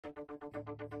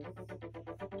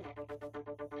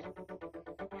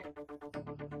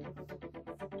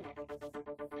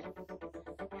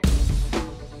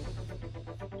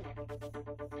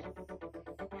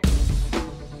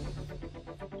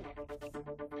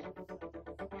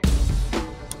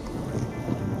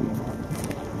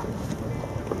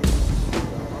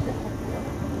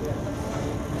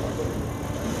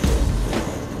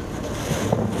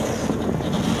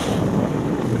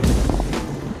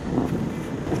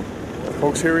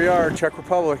Folks, here we are, Czech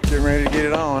Republic, getting ready to get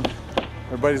it on.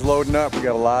 Everybody's loading up. We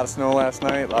got a lot of snow last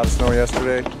night, a lot of snow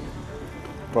yesterday.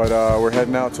 But we're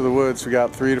heading out to the woods. We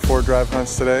got 3 to 4 drive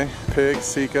hunts today. Pig,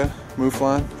 Sika,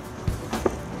 mouflon.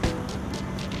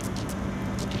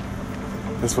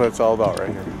 This is what it's all about right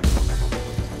here.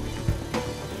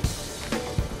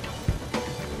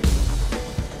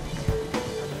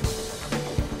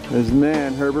 There's the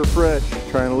man, Herbert Frisch,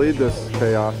 trying to lead this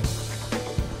chaos.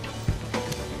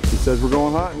 He says we're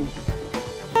going hunting.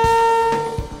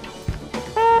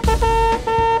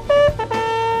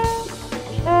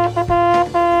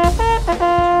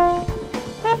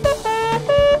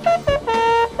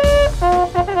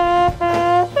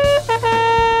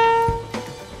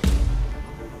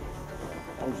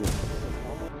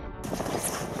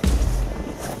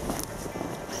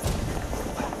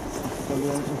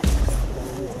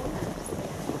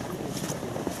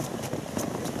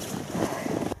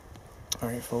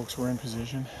 Alright folks, we're in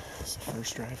position. It's the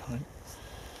first drive hunt.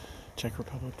 Czech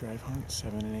Republic drive hunt,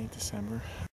 7 and 8 December.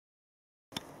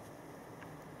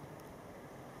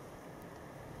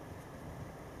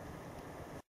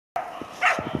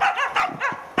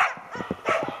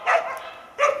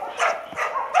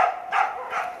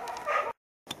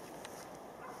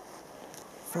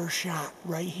 First shot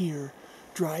right here,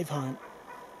 drive hunt,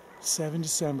 7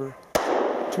 December.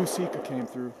 2 Sika came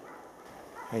through.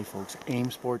 Hey folks,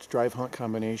 AIM Sports drive hunt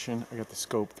combination. I got the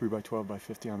scope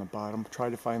 3x12x50 on the bottom. Tried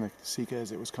to find the Sika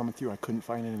as it was coming through. I couldn't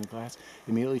find it in the glass.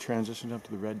 Immediately transitioned up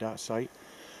to the red dot sight.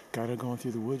 Got it going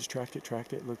through the woods, tracked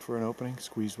it, looked for an opening,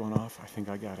 squeezed one off. I think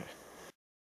I got it.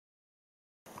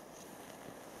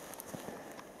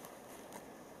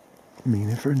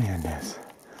 Mina Fernandez,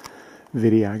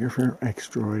 videographer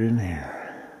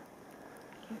extraordinaire.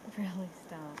 Really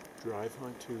stop. Drive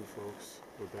hunt 2, folks.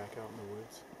 We're back out in the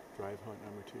woods. Drive hunt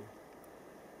number 2.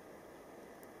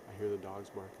 I hear the dogs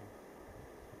barking.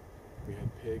 We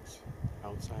had pigs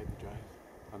outside the drive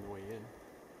on the way in.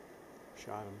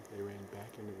 Shot them. They ran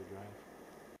back into the drive.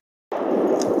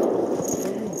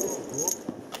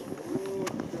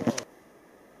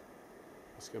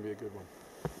 It's going to be a good one.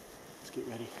 Let's get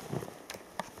ready.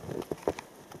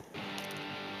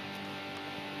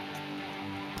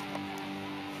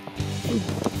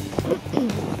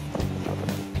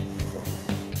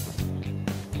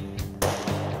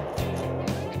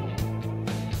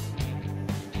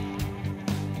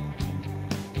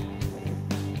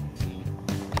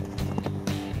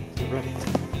 Get ready.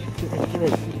 Get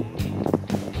ready.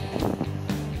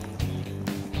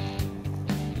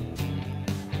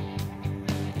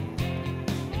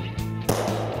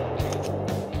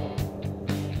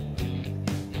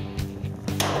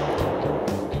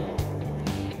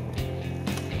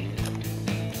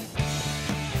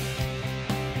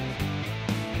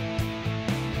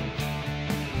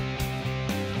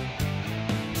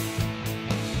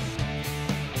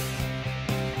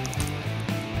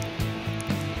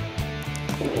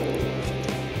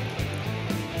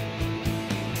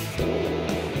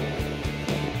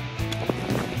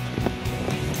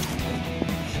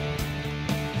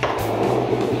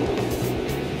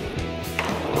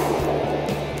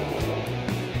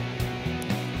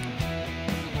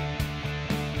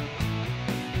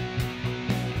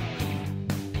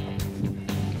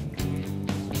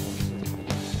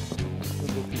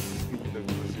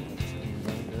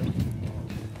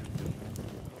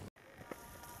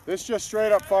 This is just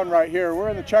straight up fun right here. We're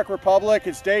in the Czech Republic.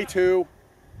 It's day 2.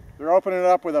 They're opening it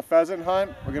up with a pheasant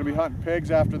hunt. We're going to be hunting pigs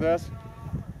after this.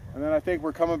 And then I think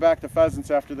we're coming back to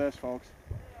pheasants after this, folks.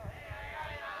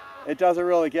 It doesn't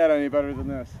really get any better than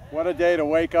this. What a day to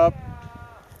wake up.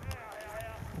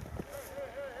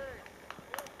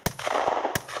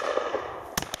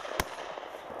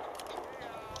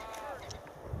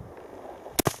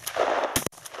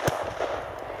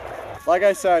 Like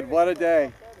I said, what a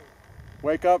day.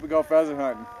 Wake up and go pheasant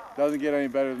hunting. Doesn't get any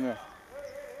better than this.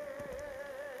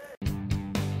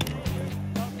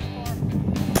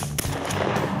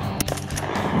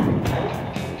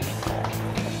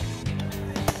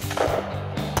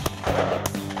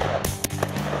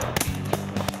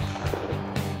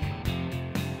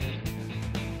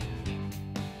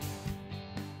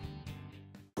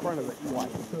 Front of it, you watch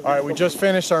it. All right, we just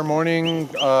finished our morning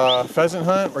pheasant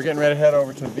hunt. We're getting ready to head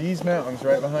over to these mountains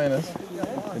right behind us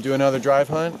and do another drive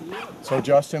hunt. So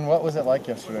Justin, what was it like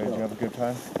yesterday? Did you have a good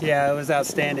time? Yeah, it was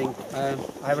outstanding.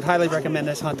 I would highly recommend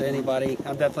this hunt to anybody.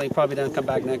 I'm definitely probably going to come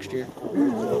back next year.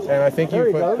 And I think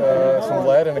you put some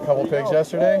lead in a couple pigs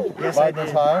yesterday. Yes, Lead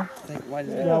was high.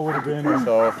 That would have been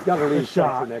So got a lead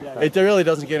shot. it really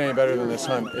doesn't get any better than this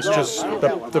hunt. It's just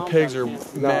the pigs are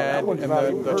mad,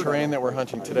 and the terrain that we're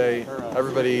hunting today,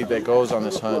 everybody that goes on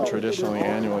this hunt traditionally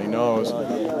annually knows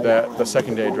that the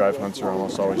second day drive hunts are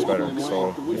almost always better.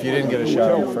 So if you didn't get a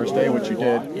shot on the first day, which you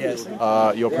did, Yes.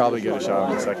 you'll probably get a shot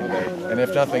on the second day. And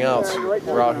if nothing else,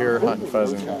 we're out here hunting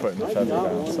pheasant and putting the feather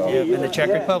down. So. In the Czech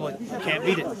Republic. Can't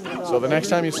beat it. So the next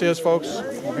time you see us, folks,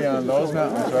 we'll be on those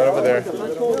mountains right over there,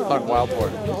 hunting wild boar.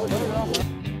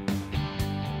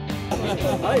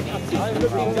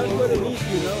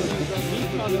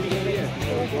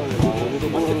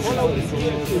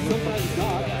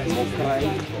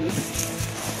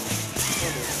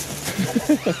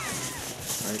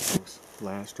 Alright folks,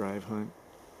 last drive hunt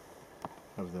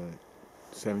of the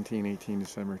 17-18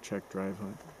 December Czech drive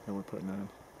hunt that we're putting on.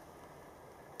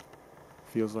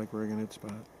 Feels like we're in a good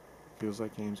spot. Feels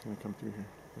like game's gonna come through here.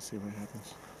 Let's see what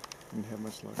happens. Didn't have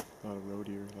much luck. A lot of road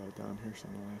deer, a lot of downhairs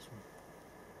on the last one.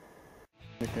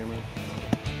 Okay, man.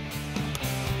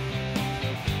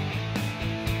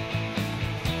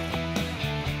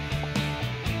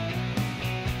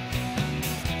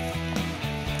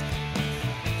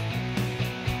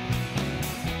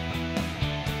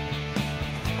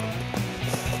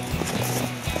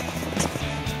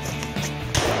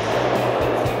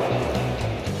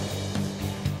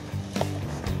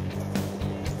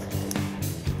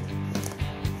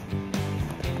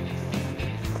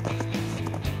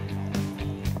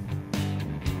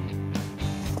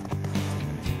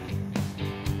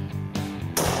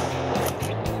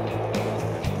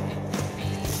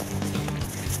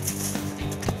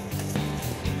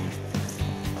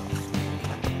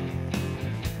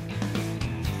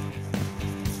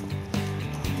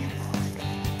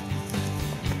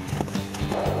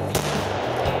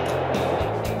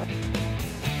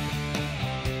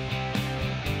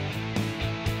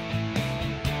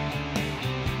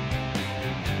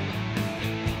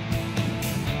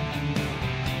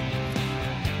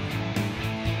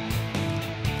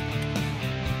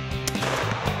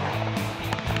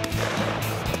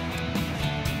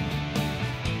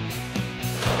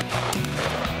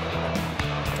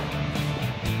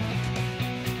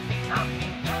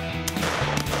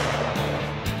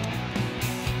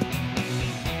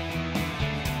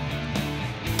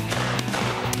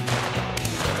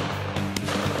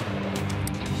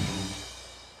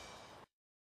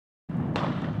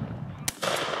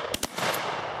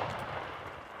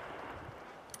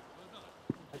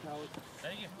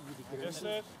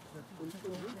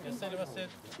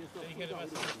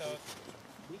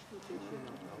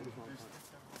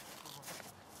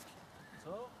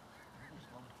 Co?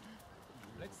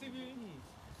 Flexibilní.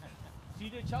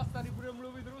 Přijde čas, tady budeme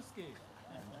mluvit rusky.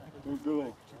 To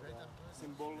bylo.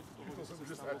 Symbol toho,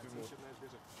 že se stalo černé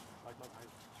zvěře. Ať má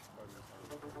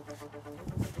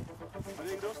tady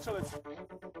někdo střelec.